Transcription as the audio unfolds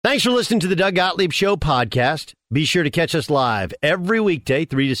Thanks for listening to the Doug Gottlieb Show podcast. Be sure to catch us live every weekday,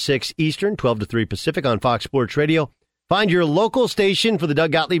 3 to 6 Eastern, 12 to 3 Pacific on Fox Sports Radio. Find your local station for the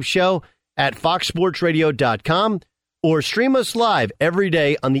Doug Gottlieb Show at foxsportsradio.com or stream us live every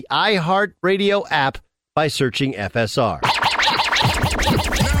day on the iHeartRadio app by searching FSR. Now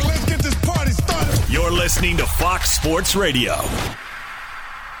let's get this party started. You're listening to Fox Sports Radio.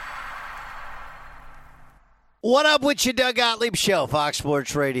 What up with you, Doug Gottlieb Show, Fox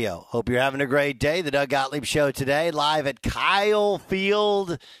Sports Radio. Hope you're having a great day. The Doug Gottlieb Show today, live at Kyle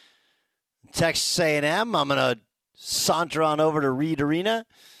Field, Texas A&M. I'm going to saunter on over to Reed Arena.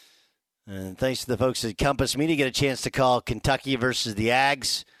 And thanks to the folks at Compass Media, get a chance to call Kentucky versus the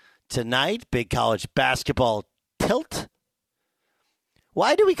Ags tonight. Big college basketball tilt.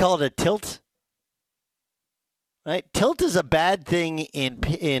 Why do we call it a tilt? Right? Tilt is a bad thing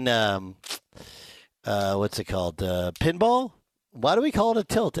in what's it called? Pinball? Why do we call it a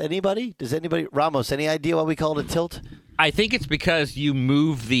tilt? Anybody? Does anybody? Ramos, any idea why we call it a tilt? I think it's because you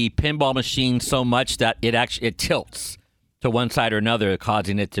move the pinball machine so much that it tilts to one side or another,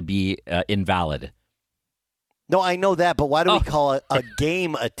 causing it to be invalid. No, I know that, but why do we call a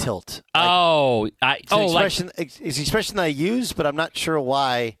game a tilt? It's an expression that I use, but I'm not sure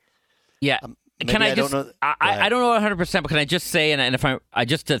why. Yeah. I don't know 100%, but can I just say, and if I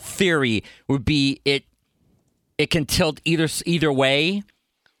just a theory would be it can tilt either way,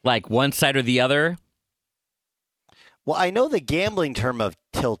 like one side or the other. Well, I know the gambling term of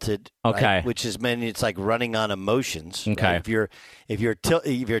tilted, okay, right, which is meant it's like running on emotions. Okay, right? If you're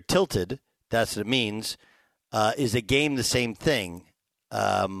tilted, that's what it means. Is a game the same thing?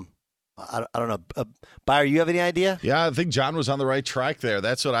 I don't know. Byer, you have any idea? Yeah, I think John was on the right track there.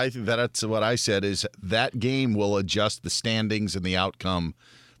 That's what I said is that game will adjust the standings and the outcome.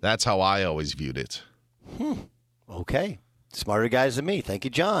 That's how I always viewed it. Okay. Smarter guys than me. Thank you,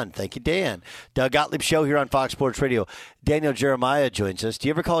 John. Thank you, Dan. Doug Gottlieb Show here on Fox Sports Radio. Daniel Jeremiah joins us. Do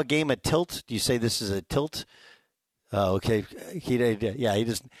you ever call a game a tilt? Do you say this is a tilt? Oh, okay.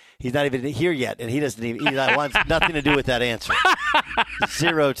 He's not even here yet, and he wants nothing to do with that answer.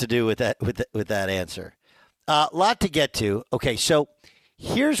 Zero to do with that answer. Lot to get to. Okay, so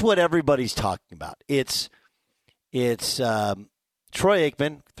here's what everybody's talking about. It's Troy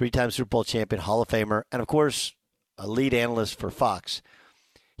Aikman, 3-time Super Bowl champion, Hall of Famer, and of course a lead analyst for Fox.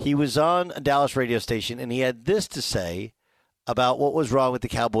 He was on a Dallas radio station, and he had this to say about what was wrong with the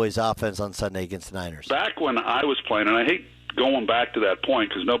Cowboys' offense on Sunday against the Niners. Back when I was playing, and I hate going back to that point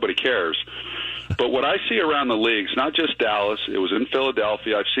because nobody cares, but what I see around the leagues, not just Dallas, it was in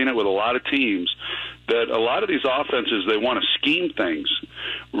Philadelphia, I've seen it with a lot of teams, that a lot of these offenses, they want to scheme things.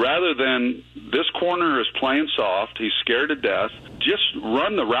 Rather than this corner is playing soft, he's scared to death, just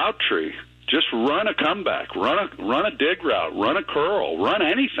run the route tree. Just run a comeback, run a dig route, run a curl, run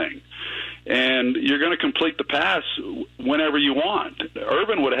anything. And you're going to complete the pass whenever you want.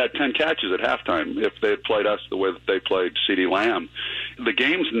 Urban would have had 10 catches at halftime if they had played us the way that they played CeeDee Lamb. The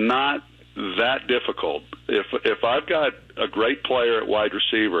game's not that difficult. If I've got a great player at wide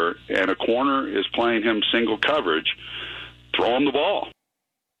receiver and a corner is playing him single coverage, throw him the ball.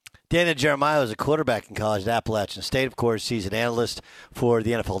 Daniel Jeremiah was a quarterback in college at Appalachian State. Of course, he's an analyst for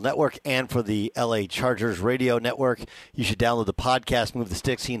the NFL Network and for the LA Chargers radio network. You should download the podcast, Move the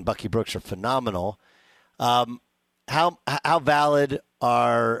Sticks. He and Bucky Brooks are phenomenal. How valid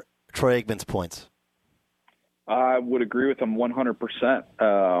are Troy Aikman's points? I would agree with him 100%.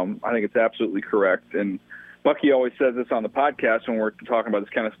 I think it's absolutely correct. And Bucky always says this on the podcast when we're talking about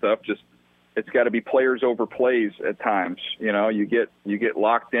this kind of stuff, just it's got to be players over plays at times. You know, you get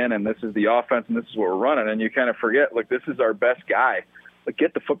locked in, and this is the offense, and this is what we're running, and you kind of forget, look, this is our best guy. Like,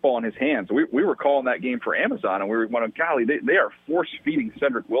 get the football in his hands. We were calling that game for Amazon, and we were going, golly, they are force-feeding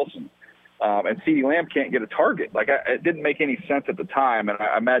Cedric Wilson. And CeeDee Lamb can't get a target. Like, it didn't make any sense at the time, and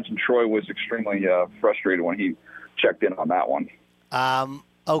I imagine Troy was extremely frustrated when he checked in on that one.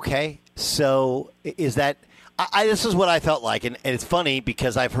 Okay, so is that this is what I felt like, and it's funny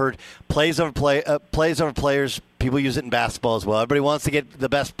because I've heard plays over players. People use it in basketball as well. Everybody wants to get the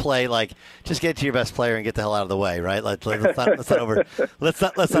best play. Like, just get to your best player and get the hell out of the way, right? Let's not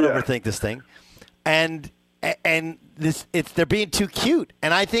overthink this thing. And they're being too cute.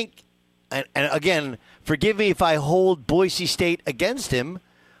 And I think, and again, forgive me if I hold Boise State against him,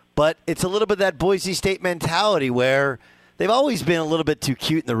 but it's a little bit that Boise State mentality where they've always been a little bit too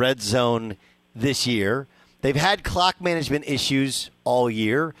cute in the red zone this year. They've had clock management issues all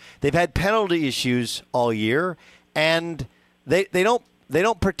year. They've had penalty issues all year, and they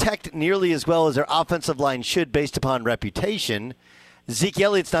don't protect nearly as well as their offensive line should based upon reputation. Zeke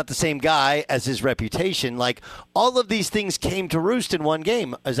Elliott's not the same guy as his reputation. Like, all of these things came to roost in one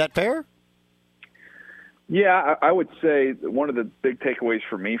game. Is that fair? Yeah, I would say one of the big takeaways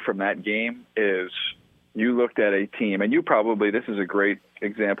for me from that game is you looked at a team, and this is a great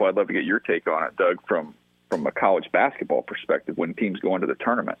example. I'd love to get your take on it, Doug, from a college basketball perspective when teams go into the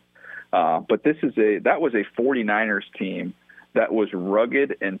tournament. But that was a 49ers team that was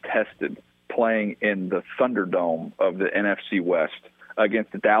rugged and tested, playing in the Thunderdome of the NFC West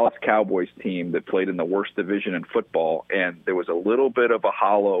against the Dallas Cowboys team that played in the worst division in football, and there was a little bit of a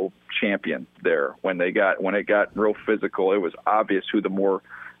hollow champion there. When it got real physical, it was obvious who the more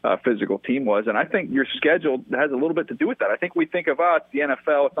physical team was, and I think your schedule has a little bit to do with that. I think we think of it's the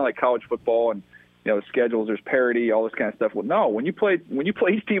NFL, it's not like college football, and the schedules, there's parity, all this kind of stuff. Well, no, when you play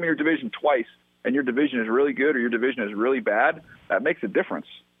each team in your division twice, and your division is really good or your division is really bad, that makes a difference.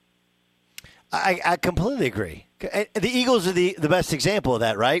 I completely agree. The Eagles are the best example of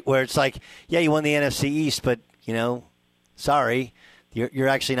that, right? Where it's like, yeah, you won the NFC East, but, sorry, you're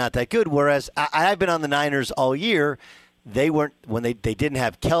actually not that good. Whereas I've been on the Niners all year. They weren't when they didn't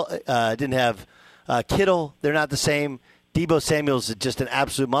have Kittle. They're not the same. Deebo Samuel's is just an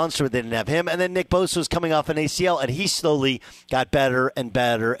absolute monster. They didn't have him. And then Nick Bosa was coming off an ACL, and he slowly got better and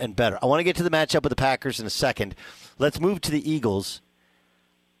better and better. I want to get to the matchup with the Packers in a second. Let's move to the Eagles.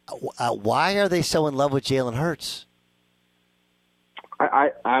 Why are they so in love with Jalen Hurts?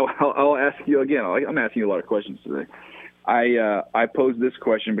 I'll ask you again. I'm asking you a lot of questions today. I posed this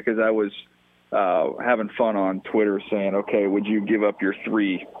question because I was having fun on Twitter saying, okay, would you give up your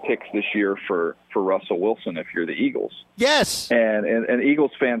 3 picks this year for Russell Wilson if you're the Eagles? Yes. And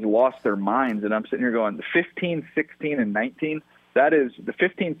Eagles fans lost their minds, and I'm sitting here going, the 15, 16, and 19, that is the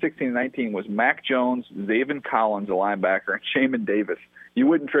 15, 16, and 19 was Mac Jones, Zaven Collins, a linebacker, and Shaman Davis. You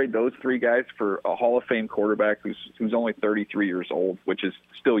wouldn't trade those 3 guys for a Hall of Fame quarterback who's only 33 years old, which is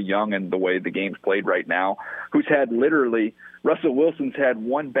still young in the way the game's played right now, who's had literally – Russell Wilson's had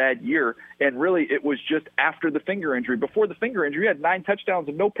one bad year, and really it was just after the finger injury. Before the finger injury, he had 9 touchdowns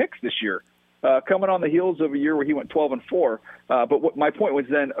and no picks this year, coming on the heels of a year where he went 12-4. But what my point was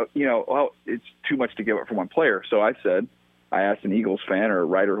then, it's too much to give up for one player. So I asked an Eagles fan or a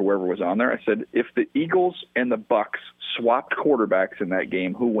writer, whoever was on there, I said, if the Eagles and the Bucs swapped quarterbacks in that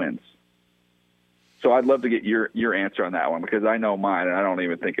game, who wins? So I'd love to get your answer on that one, because I know mine, and I don't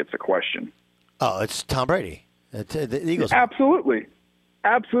even think it's a question. Oh, it's Tom Brady. The Eagles. Absolutely.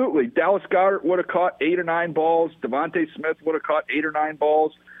 Dallas Goedert would have caught 8 or 9 balls. Devontae Smith would have caught 8 or 9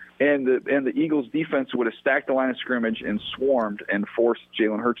 balls. And the Eagles defense would have stacked the line of scrimmage and swarmed and forced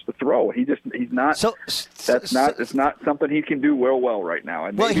Jalen Hurts to throw. He's not. It's not something he can do well right now.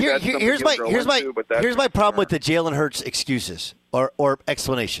 And well, here's my problem with the Jalen Hurts excuses or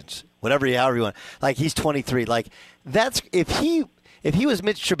explanations, however you want. Like, he's 23. Like, that's if he was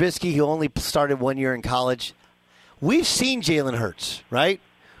Mitch Trubisky, who only started 1 year in college. We've seen Jalen Hurts, right?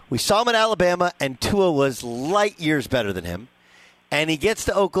 We saw him at Alabama, and Tua was light years better than him. And he gets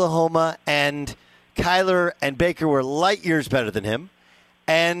to Oklahoma, and Kyler and Baker were light years better than him.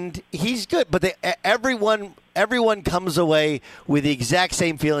 And he's good. But everyone comes away with the exact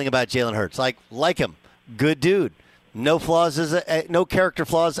same feeling about Jalen Hurts. Like him. Good dude. No flaws, no character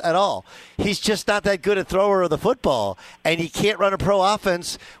flaws at all. He's just not that good a thrower of the football. And he can't run a pro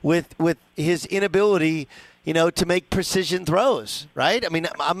offense with his inability to make precision throws, right? I mean,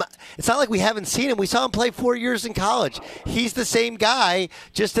 it's not like we haven't seen him. We saw him play 4 years in college. He's the same guy,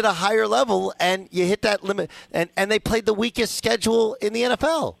 just at a higher level, and you hit that limit. And they played the weakest schedule in the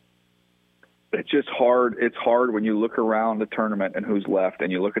NFL. It's just hard. It's hard when you look around the tournament and who's left,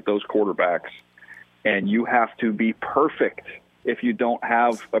 and you look at those quarterbacks, and you have to be perfect. If you don't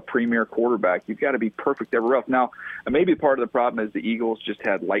have a premier quarterback, you've got to be perfect everywhere else. Now, maybe part of the problem is the Eagles just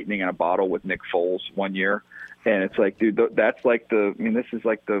had lightning in a bottle with Nick Foles 1 year. And it's like, dude, that's like this is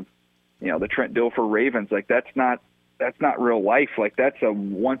like the Trent Dilfer Ravens. Like, that's not real life. Like, that's a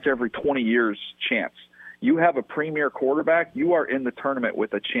once every 20 years chance. You have a premier quarterback, you are in the tournament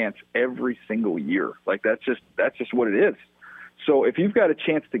with a chance every single year. Like, that's just what it is. So if you've got a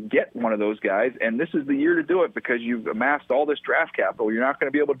chance to get one of those guys, and this is the year to do it because you've amassed all this draft capital, you're not going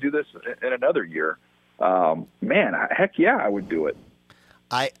to be able to do this in another year. Heck yeah, I would do it.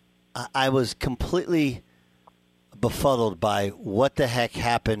 I was completely befuddled by what the heck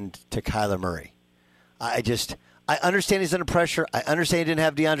happened to Kyler Murray. I understand he's under pressure. I understand he didn't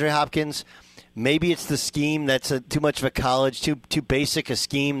have DeAndre Hopkins. Maybe it's the scheme that's too much of a college, too basic a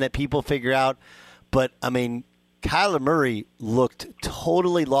scheme that people figure out. But, I mean, Kyler Murray looked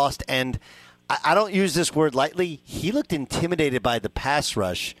totally lost, and I don't use this word lightly. He looked intimidated by the pass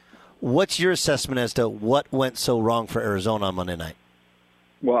rush. What's your assessment as to what went so wrong for Arizona on Monday night?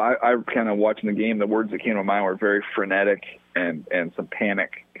 Well, I kind of watching the game. The words that came to mind were very frenetic, and some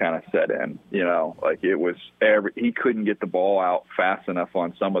panic kind of set in. Like it was he couldn't get the ball out fast enough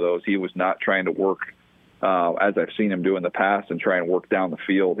on some of those. He was not trying to work as I've seen him do in the past and try and work down the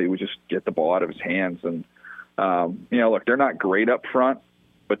field. He would just get the ball out of his hands. And look, they're not great up front,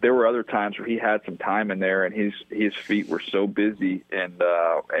 but there were other times where he had some time in there, and his feet were so busy, and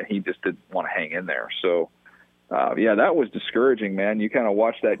he just didn't want to hang in there. So. That was discouraging, man. You kind of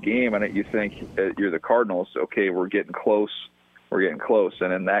watch that game, and you think you're the Cardinals. Okay, we're getting close.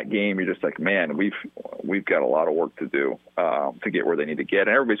 And in that game, you're just like, man, we've got a lot of work to do to get where they need to get.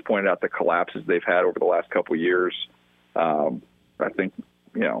 And everybody's pointed out the collapses they've had over the last couple of years. I think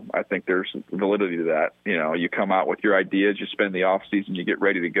there's validity to that. You come out with your ideas, you spend the off season, you get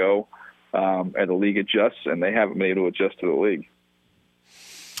ready to go, and the league adjusts, and they haven't been able to adjust to the league.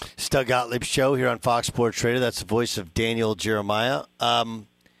 Doug Gottlieb Show here on Fox Sports Radio. That's the voice of Daniel Jeremiah.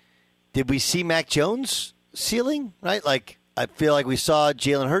 Did we see Mac Jones ceiling, right? Like, I feel like we saw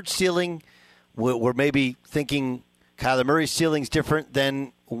Jalen Hurts ceiling. We're maybe thinking Kyler Murray's ceiling's different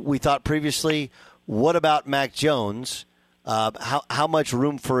than we thought previously. What about Mac Jones? How much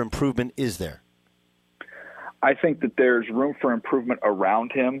room for improvement is there? I think that there's room for improvement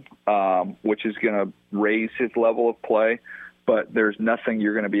around him, which is going to raise his level of play. But there's nothing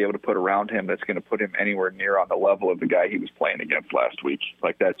you're going to be able to put around him that's going to put him anywhere near on the level of the guy he was playing against last week.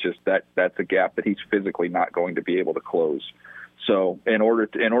 Like that's a gap that he's physically not going to be able to close. So in order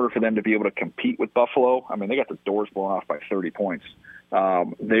for them to be able to compete with Buffalo, I mean, they got the doors blown off by 30 points.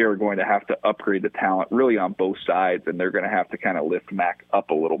 They are going to have to upgrade the talent really on both sides, and they're going to have to kind of lift Mac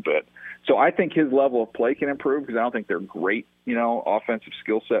up a little bit. So I think his level of play can improve because I don't think they're great, offensive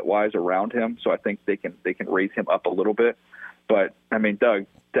skill set wise around him. So I think they can raise him up a little bit. But, I mean, Doug,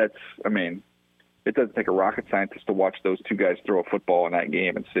 it doesn't take a rocket scientist to watch those two guys throw a football in that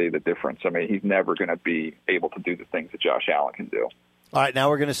game and see the difference. I mean, he's never going to be able to do the things that Josh Allen can do. All right, now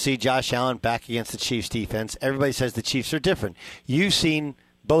we're going to see Josh Allen back against the Chiefs defense. Everybody says the Chiefs are different. You've seen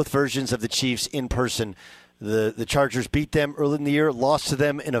both versions of the Chiefs in person. The Chargers beat them early in the year, lost to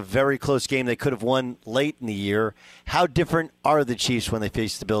them in a very close game they could have won late in the year. How different are the Chiefs when they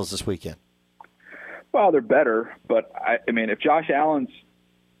face the Bills this weekend? Well, they're better, but I mean, if Josh Allen's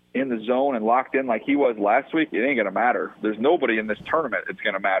in the zone and locked in like he was last week, it ain't going to matter. There's nobody in this tournament it's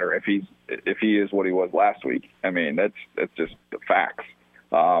going to matter if he is what he was last week. I mean, that's just the facts.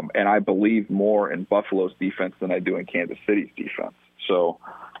 And I believe more in Buffalo's defense than I do in Kansas City's defense. So,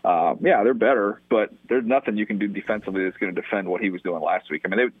 they're better, but there's nothing you can do defensively that's going to defend what he was doing last week. I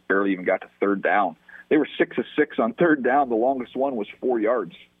mean, they barely even got to third down. They were 6 of 6 on third down. The longest one was 4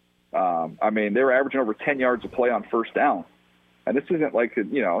 yards. I mean, they were averaging over 10 yards a play on first down. And this isn't like, this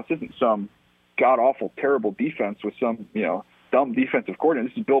isn't some god-awful, terrible defense with some, dumb defensive coordinator.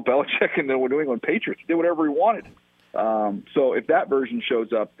 This is Bill Belichick and the New England Patriots. He did whatever he wanted. So if that version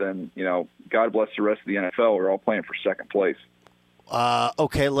shows up, then, God bless the rest of the NFL. We're all playing for second place.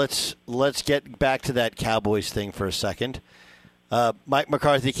 Okay, let's get back to that Cowboys thing for a second. Mike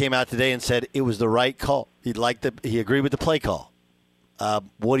McCarthy came out today and said it was the right call. He agreed with the play call.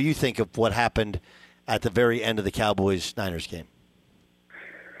 What do you think of what happened at the very end of the Cowboys-Niners game?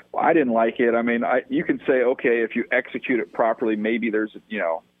 Well, I didn't like it. I mean, you can say, okay, if you execute it properly, maybe there's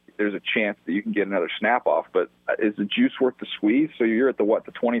a chance that you can get another snap off. But is the juice worth the squeeze? So you're at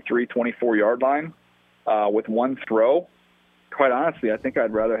the 23, 24-yard line with one throw? Quite honestly, I think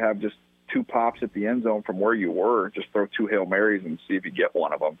I'd rather have just 2 pops at the end zone from where you were. Just throw 2 Hail Marys and see if you get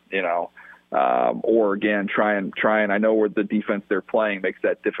one of them, or again, try and I know where the defense they're playing makes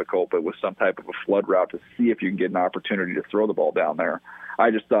that difficult, but with some type of a flood route to see if you can get an opportunity to throw the ball down there. I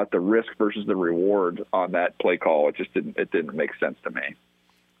just thought the risk versus the reward on that play call, it didn't make sense to me.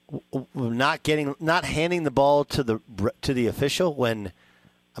 Not handing the ball to the official when,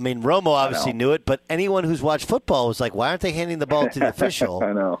 I mean, Romo obviously knew it, but anyone who's watched football was like, why aren't they handing the ball to the official?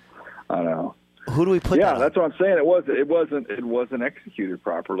 I know. Who do we put that on? That's what I'm saying. It wasn't executed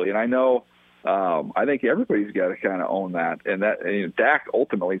properly, and I know. I think everybody's got to kind of own that, and that Dak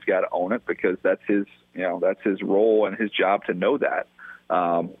ultimately's got to own it because that's his role and his job to know that.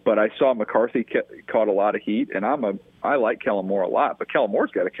 But I saw McCarthy caught a lot of heat, and I like Kellen Moore a lot, but Kellen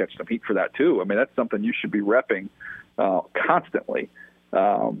Moore's got to catch some heat for that too. I mean, that's something you should be repping constantly,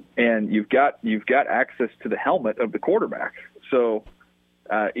 and you've got access to the helmet of the quarterback, so.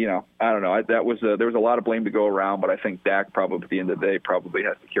 I don't know. There was a lot of blame to go around, but I think Dak probably at the end of the day probably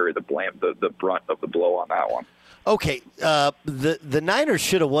has to carry the blame, the brunt of the blow on that one. Okay, the Niners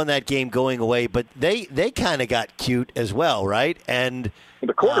should have won that game going away, but they kind of got cute as well, right? And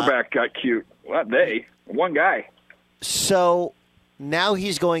the quarterback got cute. Well, one guy. So now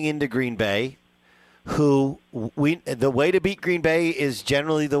he's going into Green Bay, who the way to beat Green Bay is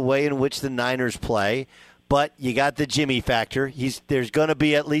generally the way in which the Niners play. But you got the Jimmy factor. There's going to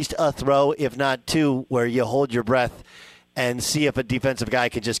be at least a throw, if not two, where you hold your breath and see if a defensive guy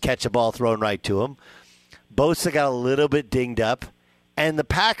can just catch a ball thrown right to him. Bosa got a little bit dinged up. And the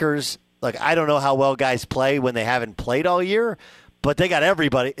Packers, I don't know how well guys play when they haven't played all year, but they got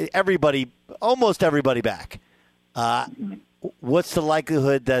almost everybody back. What's the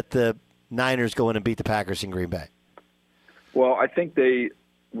likelihood that the Niners go in and beat the Packers in Green Bay? Well, I think they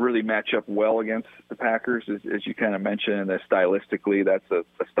really match up well against the Packers, as you kind of mentioned. That stylistically, that's a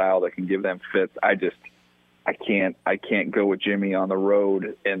style that can give them fits. I can't go with Jimmy on the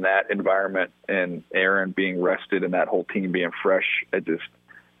road in that environment, and Aaron being rested and that whole team being fresh.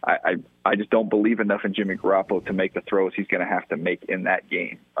 I just don't believe enough in Jimmy Garoppolo to make the throws he's going to have to make in that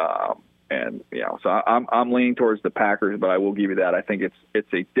game. So I'm leaning towards the Packers, but I will give you that. I think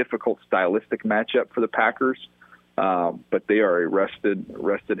it's a difficult stylistic matchup for the Packers. But they are a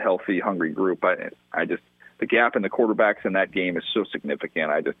rested, healthy, hungry group. The gap in the quarterbacks in that game is so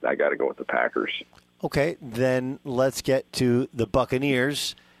significant. I got to go with the Packers. Okay, then let's get to the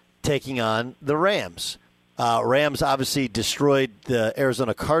Buccaneers taking on the Rams. Rams obviously destroyed the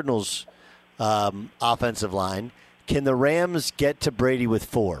Arizona Cardinals offensive line. Can the Rams get to Brady with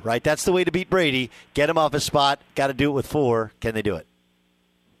 4? Right, that's the way to beat Brady. Get him off his spot. Got to do it with 4. Can they do it?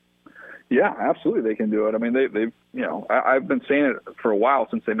 Yeah, absolutely, they can do it. I mean, they've I've been saying it for a while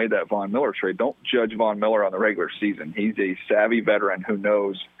since they made that Von Miller trade. Don't judge Von Miller on the regular season. He's a savvy veteran who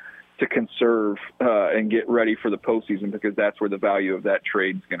knows to conserve and get ready for the postseason, because that's where the value of that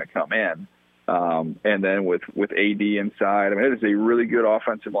trade is going to come in. And then with AD inside, I mean, it is a really good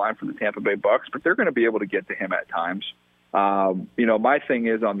offensive line for the Tampa Bay Bucks, but they're going to be able to get to him at times. My thing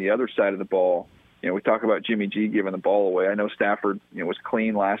is on the other side of the ball. We talk about Jimmy G giving the ball away. I know Stafford, was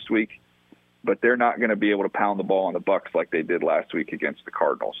clean last week, but they're not going to be able to pound the ball on the Bucks like they did last week against the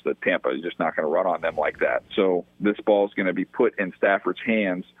Cardinals. The Tampa is just not going to run on them like that. So this ball is going to be put in Stafford's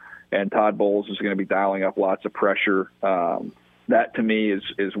hands, and Todd Bowles is going to be dialing up lots of pressure. That to me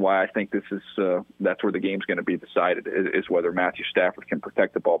is why I think this is that's where the game's going to be decided, is whether Matthew Stafford can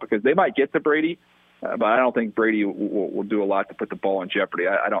protect the ball, because they might get to Brady, but I don't think Brady will do a lot to put the ball in jeopardy.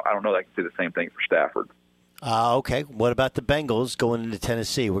 I don't know that I can do the same thing for Stafford. Okay. What about the Bengals going into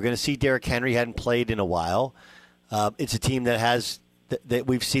Tennessee? We're going to see Derrick Henry. Hadn't played in a while. It's a team that has that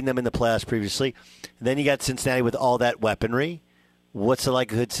we've seen them in the playoffs previously. And then you got Cincinnati with all that weaponry. What's the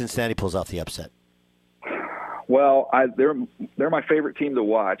likelihood Cincinnati pulls off the upset? Well, they're my favorite team to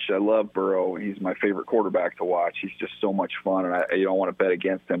watch. I love Burrow. He's my favorite quarterback to watch. He's just so much fun, and you don't want to bet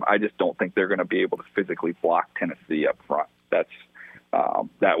against him. I just don't think they're going to be able to physically block Tennessee up front.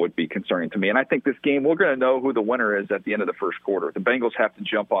 That would be concerning to me. And I think this game, we're going to know who the winner is at the end of the first quarter. The Bengals have to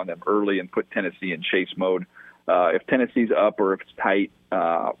jump on them early and put Tennessee in chase mode. If Tennessee's up or if it's tight,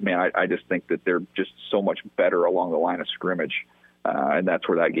 I just think that they're just so much better along the line of scrimmage, and that's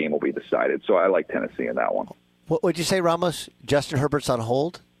where that game will be decided. So I like Tennessee in that one. What would you say, Ramos? Justin Herbert's on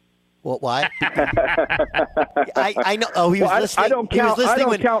hold? Why? I know. Oh, he was listening. He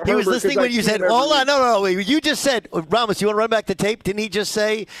was listening when you said, "Hold on, no." You just said, Ramos. You want to run back the tape? Didn't he just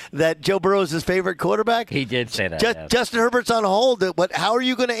say that Joe Burrow is his favorite quarterback? He did say that. Yes. Justin Herbert's on hold. How are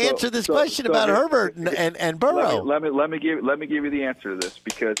you going to answer this question about Herbert and Burrow? Let me give you the answer to this,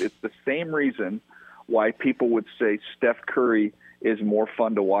 because it's the same reason why people would say Steph Curry is more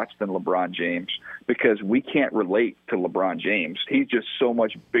fun to watch than LeBron James, because we can't relate to LeBron James. He's just so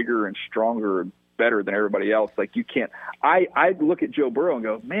much bigger and stronger and better than everybody else. Like, you can't. I look at Joe Burrow and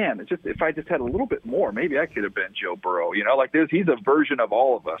go, man, if I just had a little bit more, maybe I could have been Joe Burrow. He's a version of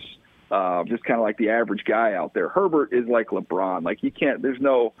all of us, just kind of like the average guy out there. Herbert is like LeBron. Like, he's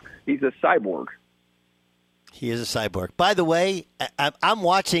a cyborg. He is a cyborg. By the way, I'm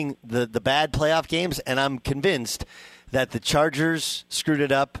watching the bad playoff games, and I'm convinced that the Chargers screwed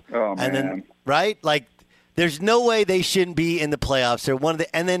it up. Oh, man. And then, right? Like, there's no way they shouldn't be in the playoffs. They're one of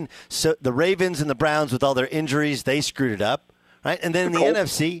the, and then so the Ravens and the Browns with all their injuries, they screwed it up, right? And then in the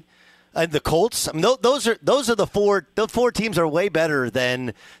NFC, the Colts. I mean, those are the four. The four teams are way better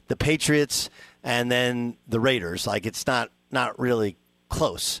than the Patriots and then the Raiders. Like, it's not really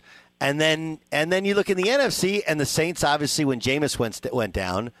close. And then you look in the NFC, and the Saints, obviously, when Jameis went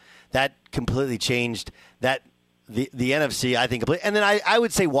down, that completely changed that. The NFC, I think, and then I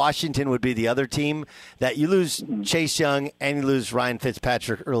would say Washington would be the other team that you lose Chase Young and you lose Ryan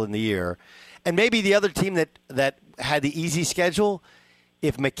Fitzpatrick early in the year, and maybe the other team that had the easy schedule.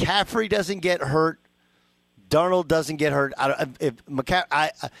 If McCaffrey doesn't get hurt, Darnold doesn't get hurt.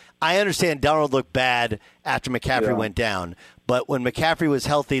 I understand Darnold looked bad after McCaffrey went down, But when McCaffrey was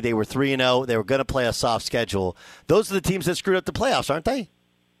healthy, they were 3-0. They were going to play a soft schedule. Those are the teams that screwed up the playoffs, aren't they?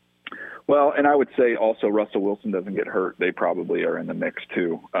 Well, and I would say also Russell Wilson doesn't get hurt. They probably are in the mix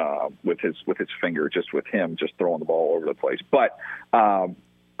too, with his finger, just with him just throwing the ball all over the place. But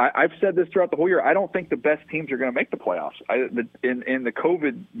I've said this throughout the whole year. I don't think the best teams are going to make the playoffs. In the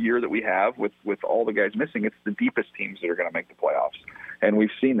COVID year that we have with all the guys missing, it's the deepest teams that are going to make the playoffs, and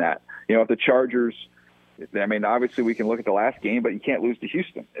we've seen that. If the Chargers. I mean, obviously we can look at the last game, but you can't lose to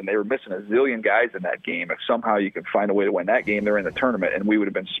Houston. And they were missing a zillion guys in that game. If somehow you could find a way to win that game, they're in the tournament, and we would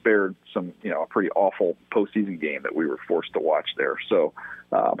have been spared some, a pretty awful postseason game that we were forced to watch there. So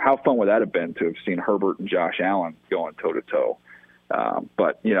how fun would that have been to have seen Herbert and Josh Allen going toe-to-toe?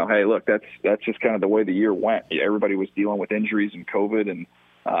 But, hey, look, that's just kind of the way the year went. Everybody was dealing with injuries and COVID, and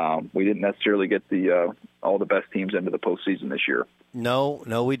we didn't necessarily get all the best teams into the postseason this year. No,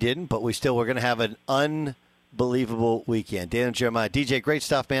 we didn't, but we're going to have an unbelievable weekend. Dan Jeremiah. DJ, great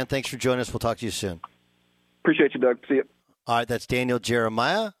stuff, man. Thanks for joining us. We'll talk to you soon. Appreciate you, Doug. See you. All right, that's Daniel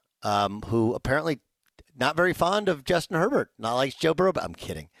Jeremiah, who apparently not very fond of Justin Herbert. Not like Joe Burrow, but I'm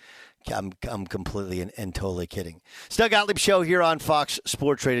kidding. I'm completely and totally kidding. It's Doug Gottlieb Show here on Fox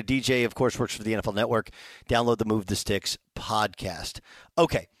Sports Radio. DJ, of course, works for the NFL Network. Download the Move the Sticks podcast.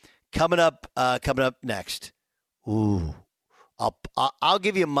 Okay, coming up next. Ooh, I'll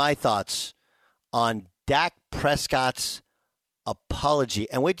give you my thoughts on Dak Prescott's apology,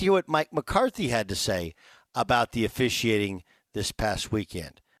 and wait to hear what Mike McCarthy had to say about the officiating this past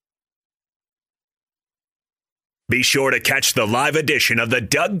weekend. Be sure to catch the live edition of the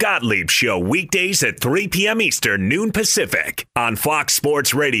Doug Gottlieb Show weekdays at 3 p.m. Eastern, noon Pacific on Fox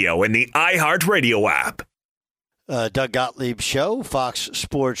Sports Radio and the iHeartRadio app. Doug Gottlieb Show, Fox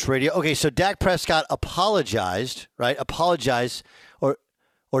Sports Radio. Okay, so Dak Prescott apologized, right? Apologized, or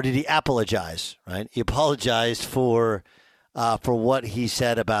did he apologize, right? He apologized for what he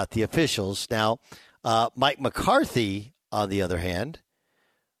said about the officials. Now, Mike McCarthy, on the other hand,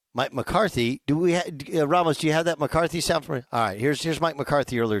 Ramos, do you have that McCarthy sound for me? All right, here's Mike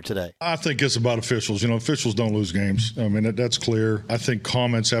McCarthy earlier today. I think it's about officials. Officials don't lose games. I mean, that's clear. I think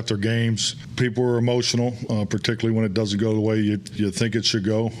comments after games, people are emotional, particularly when it doesn't go the way you think it should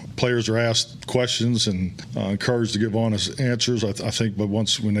go. Players are asked questions and encouraged to give honest answers, I think, but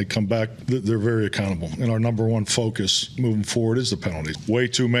when they come back, they're very accountable. And our number one focus moving forward is the penalties. Way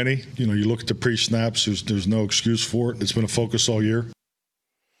too many. You look at the pre-snaps, there's no excuse for it. It's been a focus all year.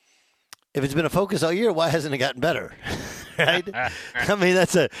 If it's been a focus all year, why hasn't it gotten better? Right? I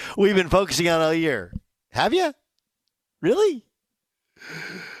mean, we've been focusing on all year. Have you? Really?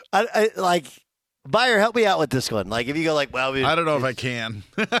 I Buyer, help me out with this one. Like, if you go I don't know if I can.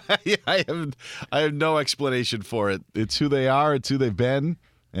 I have no explanation for it. It's who they are, it's who they've been,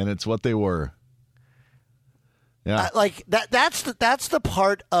 and it's what they were. Yeah. That's the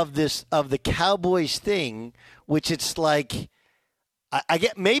part of the Cowboys thing, which it's like, I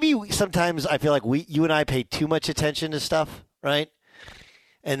get, maybe sometimes I feel like you and I pay too much attention to stuff, right?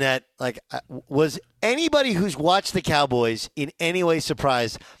 And that, was anybody who's watched the Cowboys in any way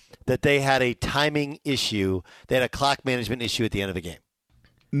surprised that they had a timing issue, they had a clock management issue at the end of the game?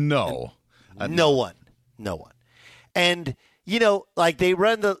 No. No one. And, they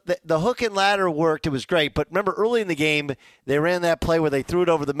run the hook and ladder worked. It was great. But remember, early in the game, they ran that play where they threw it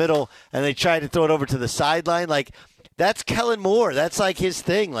over the middle and they tried to throw it over to the sideline. That's Kellen Moore. That's his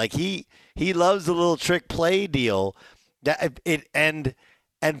thing. He loves the little trick play deal. And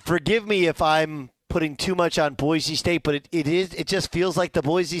forgive me if I'm putting too much on Boise State, but it just feels like the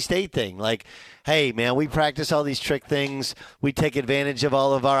Boise State thing. Hey man, we practice all these trick things. We take advantage of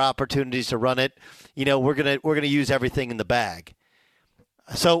all of our opportunities to run it. We're gonna use everything in the bag.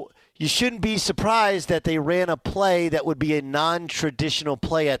 So you shouldn't be surprised that they ran a play that would be a non-traditional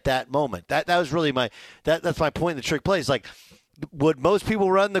play at that moment. That was really that's my point in the trick plays. Would most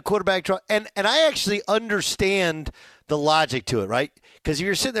people run the quarterback draw? And I actually understand the logic to it, right? Because if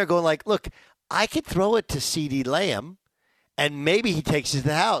you're sitting there going look, I could throw it to CeeDee Lamb, and maybe he takes it to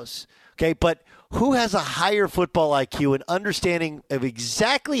the house. Okay, but who has a higher football IQ and understanding of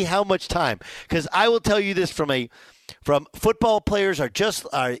exactly how much time? Because I will tell you this from football players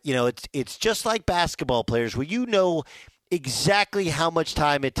it's just like basketball players where exactly how much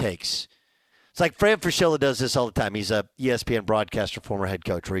time it takes. It's like Fran Fraschilla does this all the time. He's a ESPN broadcaster, former head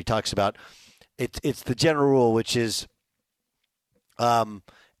coach, where he talks about it's the general rule, which is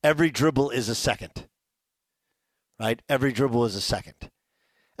every dribble is a second, right? Every dribble is a second.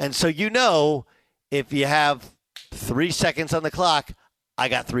 And so if you have 3 seconds on the clock, I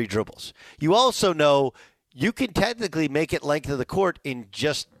got 3 dribbles. You also know you can technically make it length of the court in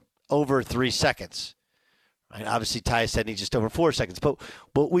just over 3 seconds, Right? Obviously, Ty said he just over 4 seconds,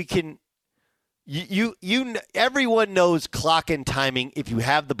 but we can. Everyone knows clock and timing if you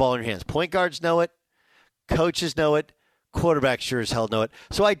have the ball in your hands. Point guards know it, coaches know it, quarterbacks sure as hell know it.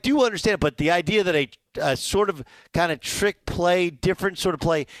 So I do understand, but the idea that a sort of kind of trick play, different sort of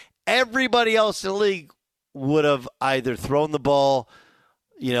play, everybody else in the league would have either thrown the ball,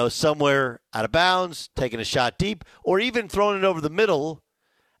 somewhere out of bounds, taken a shot deep, or even thrown it over the middle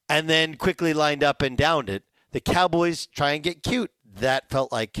and then quickly lined up and downed it. The Cowboys try and get cute. That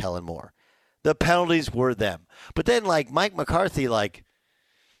felt like Kellen Moore. The penalties were them. But then, Mike McCarthy,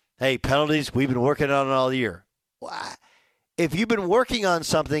 hey, penalties, we've been working on it all year. If you've been working on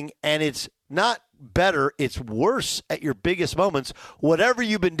something and it's not better, it's worse at your biggest moments, whatever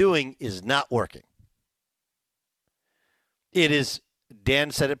you've been doing is not working. It is,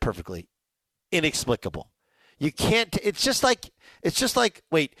 Dan said it perfectly, inexplicable. You can't, it's just like,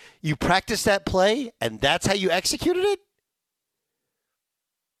 wait, you practiced that play and that's how you executed it?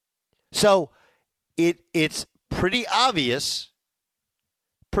 So it's pretty obvious.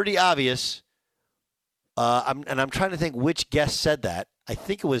 I'm trying to think which guest said that. I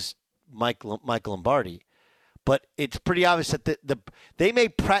think it was Mike Lombardi. But it's pretty obvious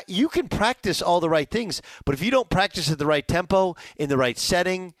that you can practice all the right things, but if you don't practice at the right tempo, in the right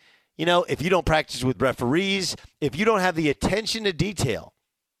setting, if you don't practice with referees, if you don't have the attention to detail,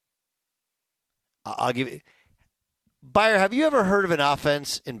 I'll give it. Byer, have you ever heard of an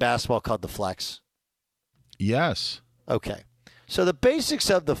offense in basketball called the flex? Yes. Okay. So the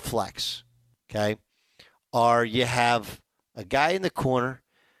basics of the flex, okay, are you have a guy in the corner,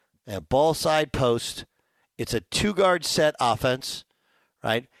 a ball side post. It's a 2-guard set offense,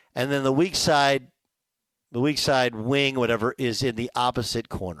 right? And then the weak side wing, whatever, is in the opposite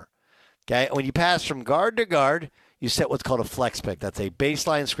corner. Okay? When you pass from guard to guard, you set what's called a flex pick. That's a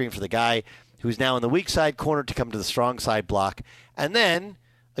baseline screen for the guy who's now in the weak side corner to come to the strong side block. And then,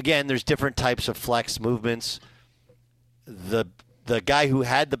 again, there's different types of flex movements. The guy who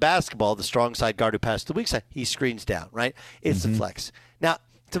had the basketball, the strong side guard who passed the weak side, he screens down, right? It's the flex. Now,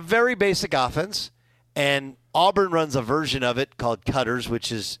 it's a very basic offense, and Auburn runs a version of it called cutters,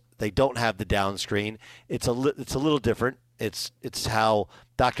 which is they don't have the down screen. It's a little different. It's how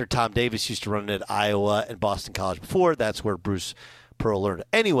Dr. Tom Davis used to run it at Iowa and Boston College before. That's where Bruce Pearl learned it.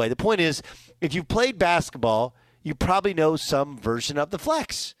 Anyway, the point is, if you've played basketball, you probably know some version of the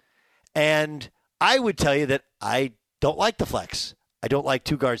flex. And I would tell you that I don't like the flex. I don't like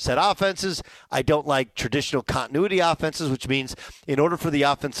 2-guard set offenses. I don't like traditional continuity offenses, which means in order for the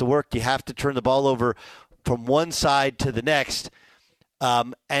offense to work, you have to turn the ball over from one side to the next.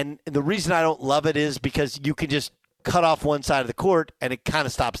 And the reason I don't love it is because you can just cut off one side of the court and it kind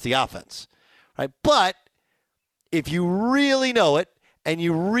of stops the offense, right? But if you really know it and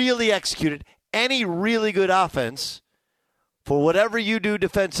you really execute it, any really good offense, for whatever you do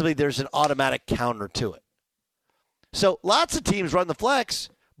defensively, there's an automatic counter to it. So lots of teams run the flex,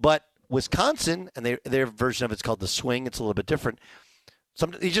 but Wisconsin, and their version of it's called the swing. It's a little bit different.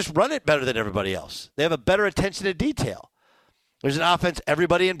 They just run it better than everybody else. They have a better attention to detail. There's an offense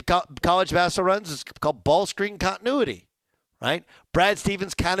everybody in college basketball runs. It's called ball screen continuity, right? Brad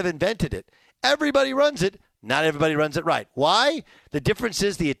Stevens kind of invented it. Everybody runs it. Not everybody runs it right. Why? The difference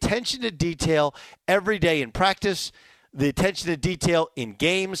is the attention to detail every day in practice, the attention to detail in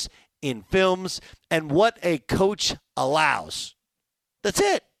games, in films, and what a coach allows. That's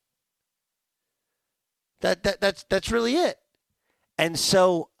it. That's really it. And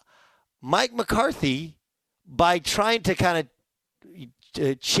so Mike McCarthy, by trying to kind of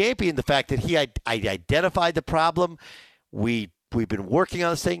champion the fact that I identified the problem, we've been working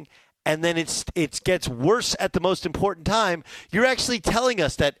on this thing, and then it gets worse at the most important time, you're actually telling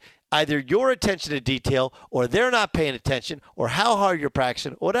us that either your attention to detail or they're not paying attention or how hard you're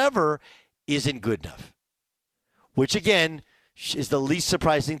practicing, whatever, isn't good enough. Which, again, is the least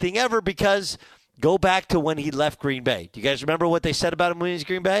surprising thing ever because go back to when he left Green Bay. Do you guys remember what they said about him when he was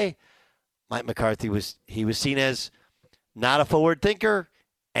Green Bay? Mike McCarthy was seen as not a forward thinker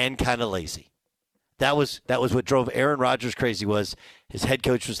and kind of lazy. That was what drove Aaron Rodgers crazy. Was his head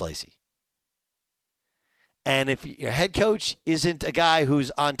coach was lazy. And if your head coach isn't a guy who's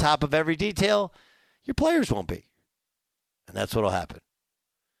on top of every detail, your players won't be. And that's what will happen.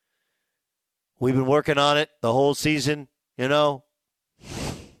 We've been working on it the whole season, The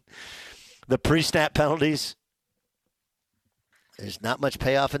pre-snap penalties. There's not much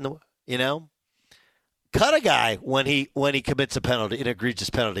payoff in Cut a guy when he commits a penalty, an egregious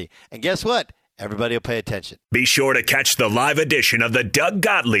penalty. And guess what? Everybody will pay attention. Be sure to catch the live edition of the Doug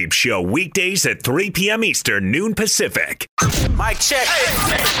Gottlieb Show weekdays at 3 p.m. Eastern, noon Pacific. Mic check.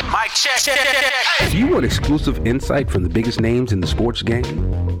 Mic check. Do you want exclusive insight from the biggest names in the sports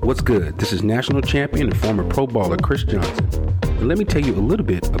game? What's good? This is national champion and former pro baller Chris Johnson. And let me tell you a little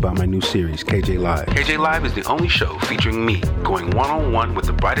bit about my new series, KJ Live. KJ Live is the only show featuring me going one-on-one with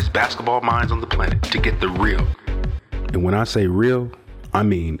the brightest basketball minds on the planet to get the real. And when I say real, I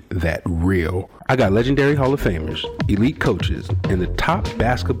mean that real. I got legendary Hall of Famers, elite coaches, and the top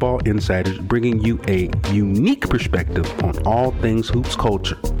basketball insiders bringing you a unique perspective on all things hoops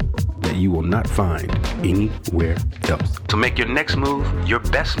culture that you will not find anywhere else. So make your next move your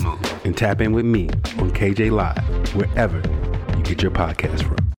best move and tap in with me on KJ Live, wherever you get your podcast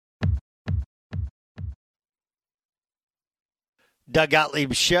from. Doug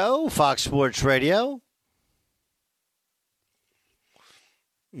Gottlieb Show, Fox Sports Radio.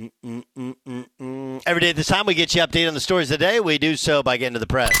 Every day at this time, we get you updated on the stories of the day. We do so by getting to the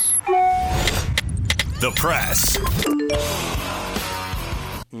press. The press.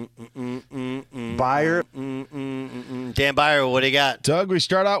 Byer. Dan Byer, what do you got? Doug, we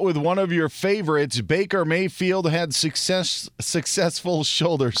start out with one of your favorites. Baker Mayfield had successful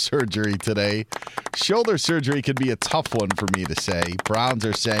shoulder surgery today. Shoulder surgery could be a tough one for me to say. Browns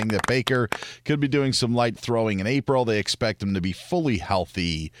are saying that Baker could be doing some light throwing in April. They expect him to be fully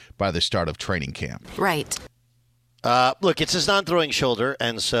healthy by the start of training camp. Right. Look, it's his non-throwing shoulder,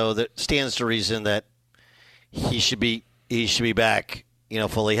 and so that stands to reason that he should be back,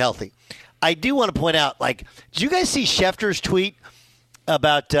 fully healthy. I do want to point out, did you guys see Schefter's tweet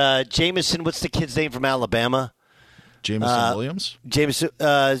about Jameson? What's the kid's name from Alabama? Jameson Williams? Jameson,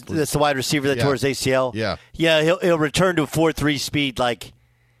 that's the wide receiver that tore his ACL. Yeah. Yeah, he'll return to a 4.3 speed.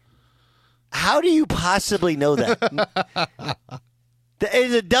 How do you possibly know that?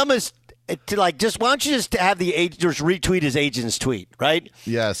 It's the dumbest. Why don't you just have the agent just retweet his agent's tweet, right?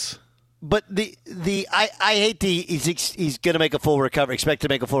 Yes. But I hate he's going to make a full recovery, expect to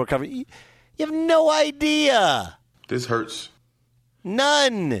make a full recovery. You have no idea. This hurts.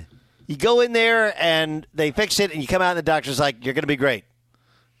 None. You go in there and they fix it, and you come out and the doctor's like, you're going to be great.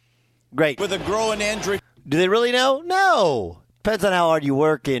 Great. With a growing injury. Do they really know? No. Depends on how hard you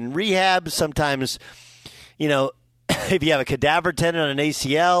work in rehab. Sometimes, if you have a cadaver tendon on an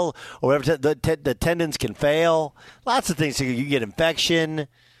ACL or whatever, the tendons can fail. Lots of things. You get infection.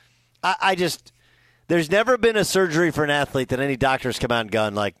 There's never been a surgery for an athlete that any doctor's come out and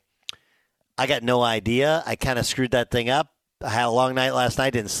gone I got no idea. I kind of screwed that thing up. I had a long night last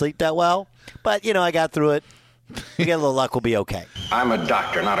night. Didn't sleep that well. But, I got through it. You get a little luck, we'll be okay. I'm a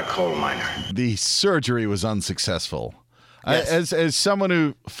doctor, not a coal miner. The surgery was unsuccessful. Yes. As someone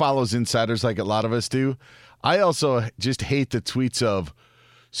who follows insiders like a lot of us do, I also just hate the tweets of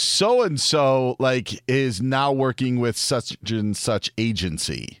so-and-so is now working with such and such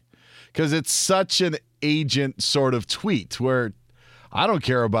agency. Because it's such an agent sort of tweet where I don't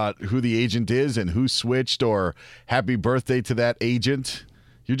care about who the agent is and who switched or happy birthday to that agent.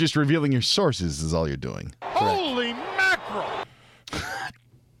 You're just revealing your sources is all you're doing. Holy mackerel! I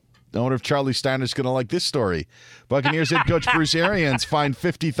wonder if Charlie Steiner's going to like this story. Buccaneers head coach Bruce Arians fined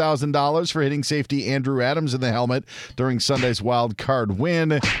 $50,000 for hitting safety Andrew Adams in the helmet during Sunday's wild card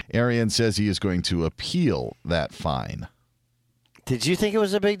win. Arians says he is going to appeal that fine. Did you think it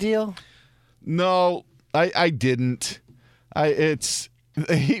was a big deal? No, I didn't.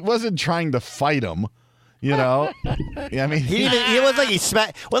 He wasn't trying to fight him, I mean, it was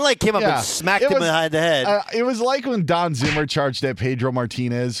he came up and smacked him behind the head. It was like when Don Zimmer charged at Pedro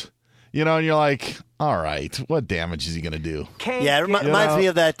Martinez, and you're like, all right, what damage is he going to do? Yeah, it reminds me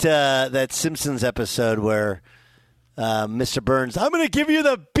of that Simpsons episode where Mr. Burns, I'm going to give you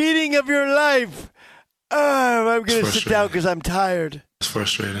the beating of your life. I'm going to sit down because I'm tired. It's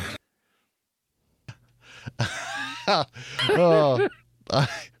frustrating.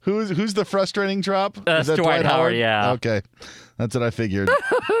 Who's the frustrating drop? Is that Dwight Howard? Yeah. Okay, that's what I figured.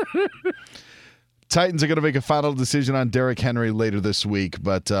 Titans are going to make a final decision on Derrick Henry later this week,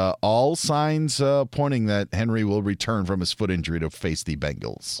 but all signs pointing that Henry will return from his foot injury to face the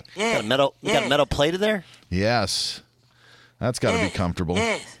Bengals. Got a metal plate in there? Yes, that's got to be comfortable.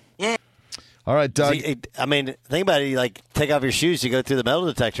 All right, Doug. Think about it. Take off your shoes, you go through the metal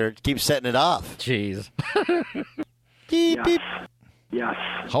detector, keep setting it off. Jeez. Beep, beep. Yes.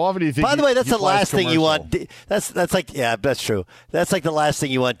 How often do you think? By the way, that's the last thing you want. That's that's true. That's the last thing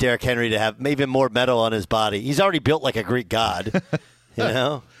you want Derrick Henry to have. Maybe more metal on his body. He's already built like a Greek god.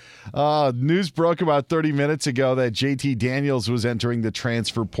 News broke about 30 minutes ago that JT Daniels was entering the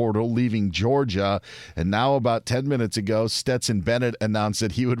transfer portal, leaving Georgia. And now about 10 minutes ago, Stetson Bennett announced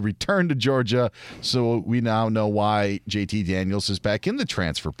that he would return to Georgia. So we now know why JT Daniels is back in the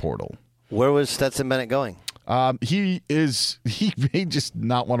transfer portal. Where was Stetson Bennett going? He may just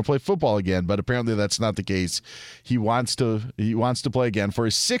not want to play football again, but apparently that's not the case. He wants to play again for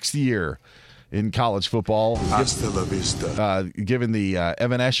his 6th year in college football. Hasta la vista. Given the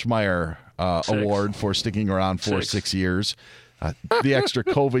Evan Eschmeyer award for sticking around for 6 years. The extra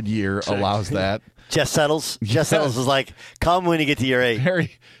COVID year allows that. Jeff Settles. Jeff Settles is like, come when you get to year 8.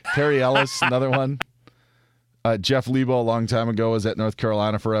 Harry Ellis, another one. Jeff Lebo, a long time ago, was at North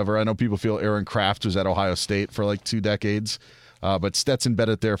Carolina forever. I know people feel Aaron Kraft was at Ohio State for like 2 decades. But Stetson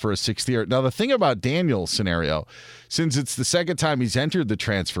Bennett there for a 6th year. Now, the thing about Daniel's scenario, since it's the second time he's entered the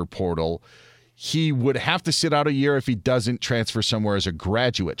transfer portal, he would have to sit out a year if he doesn't transfer somewhere as a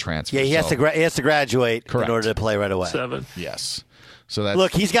graduate transfer. Yeah, he has to graduate in order to play right away. 7. Yes. So that's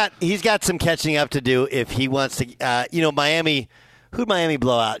look, he's got some catching up to do if he wants to. Miami. Who'd Miami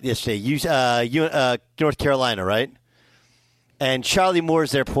blow out yesterday? North Carolina, right? And Charlie Moore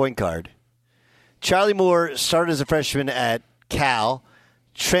is their point guard. Charlie Moore started as a freshman at Cal,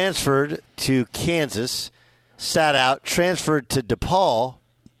 transferred to Kansas, sat out, transferred to DePaul,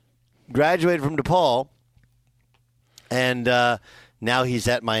 graduated from DePaul, and now he's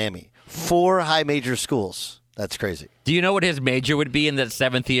at Miami. 4 high major schools. That's crazy. Do you know what his major would be in that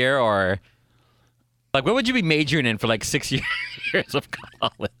 7th year? Or like, what would you be majoring in for like 6 years of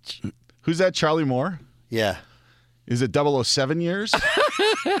college? Who's that, Charlie Moore? Yeah. Is it 007 years?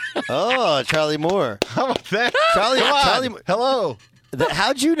 Oh, Charlie Moore. How about that? Charlie, hello.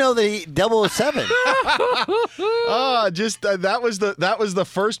 How'd you know that he 007? That was the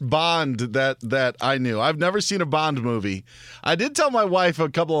first Bond that I knew. I've never seen a Bond movie. I did tell my wife a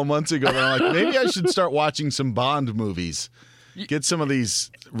couple of months ago that I'm like, maybe I should start watching some Bond movies. Get some of these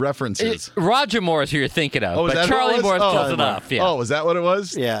references. Roger Moore is who you're thinking of, but Charlie Moore is close enough. Yeah. Oh, is that what it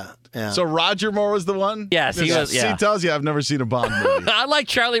was? Yeah. So Roger Moore was the one? Yes, he was. Yeah. He tells you I've never seen a Bond movie. I like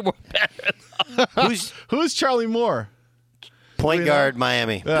Charlie Moore better. Who's Charlie Moore? Point guard,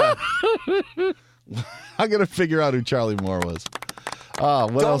 Miami. Yeah. I'm gonna figure out who Charlie Moore was.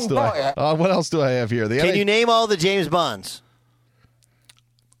 What else do I have here? Can you name all the James Bonds?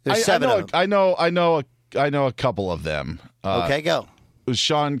 There's 7 of them. I know a couple of them. Okay, go. Was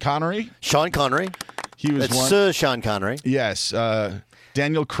Sean Connery? Sean Connery. He was one. Sir Sean Connery. Yes.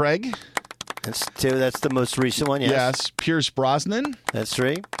 Daniel Craig. That's 2. That's the most recent one. Yes. Yes. Pierce Brosnan. That's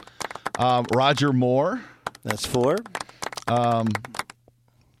 3. Roger Moore. That's 4.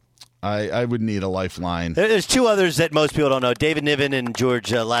 I would need a lifeline. There's 2 others that most people don't know: David Niven and George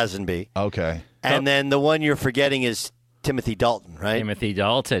Lazenby. Okay. And then the one you're forgetting is Timothy Dalton, right? Timothy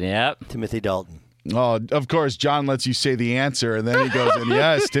Dalton. Yep. Timothy Dalton. Oh, of course, John lets you say the answer, and then he goes, and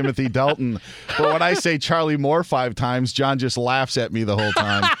yes, Timothy Dalton. But when I say Charlie Moore 5 times, John just laughs at me the whole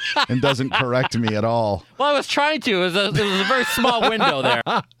time and doesn't correct me at all. Well, I was trying to. It was a very small window there.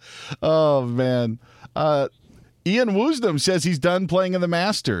 Oh, man. Ian Woosnam says he's done playing in the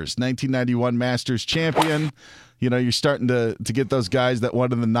Masters, 1991 Masters champion. You know, you're starting to get those guys that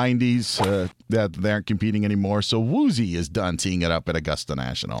won in the 90s that they aren't competing anymore. So Woozy is done teeing it up at Augusta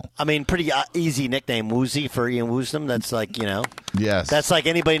National. I mean, pretty easy nickname, Woozy, for Ian Woosnam. That's like, Yes. That's like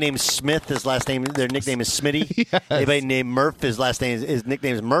anybody named Smith, their nickname is Smitty. Yes. Anybody named Murph, his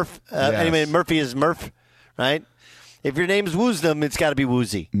nickname is Murph. Yes. Anybody Murphy is Murph, right? If your name's Woosnam, it's got to be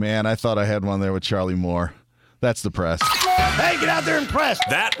Woozy. Man, I thought I had one there with Charlie Moore. That's the press. Hey, get out there and press.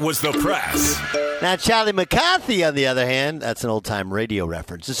 That was the press. Now, Charlie McCarthy, on the other hand, that's an old-time radio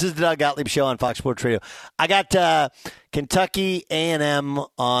reference. This is the Doug Gottlieb Show on Fox Sports Radio. I got Kentucky A&M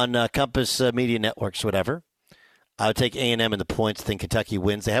on Compass Media Networks, whatever. I would take A&M in the points. I think Kentucky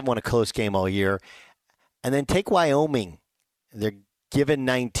wins. They haven't won a close game all year. And then take Wyoming. They're given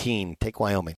 19. Take Wyoming.